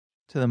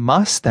to the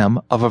ma stem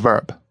of a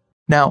verb.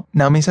 Now,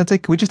 Naomi-sensei,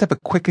 can we just have a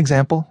quick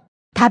example?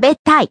 食べ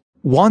たい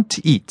Want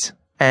to eat.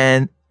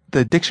 And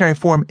the dictionary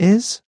form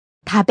is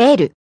食べ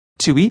る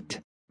to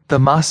eat. The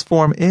mas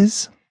form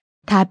is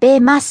食べ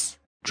ます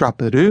drop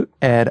the ru,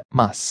 add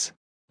mas.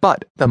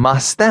 But the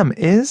mas stem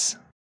is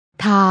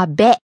食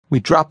べ we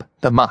drop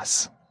the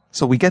mas.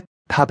 So we get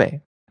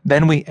tabe.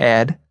 Then we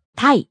add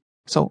たい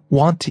so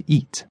want to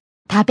eat.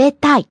 食べ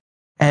たい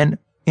And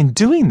in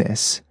doing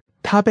this,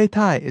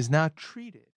 tabetai is now treated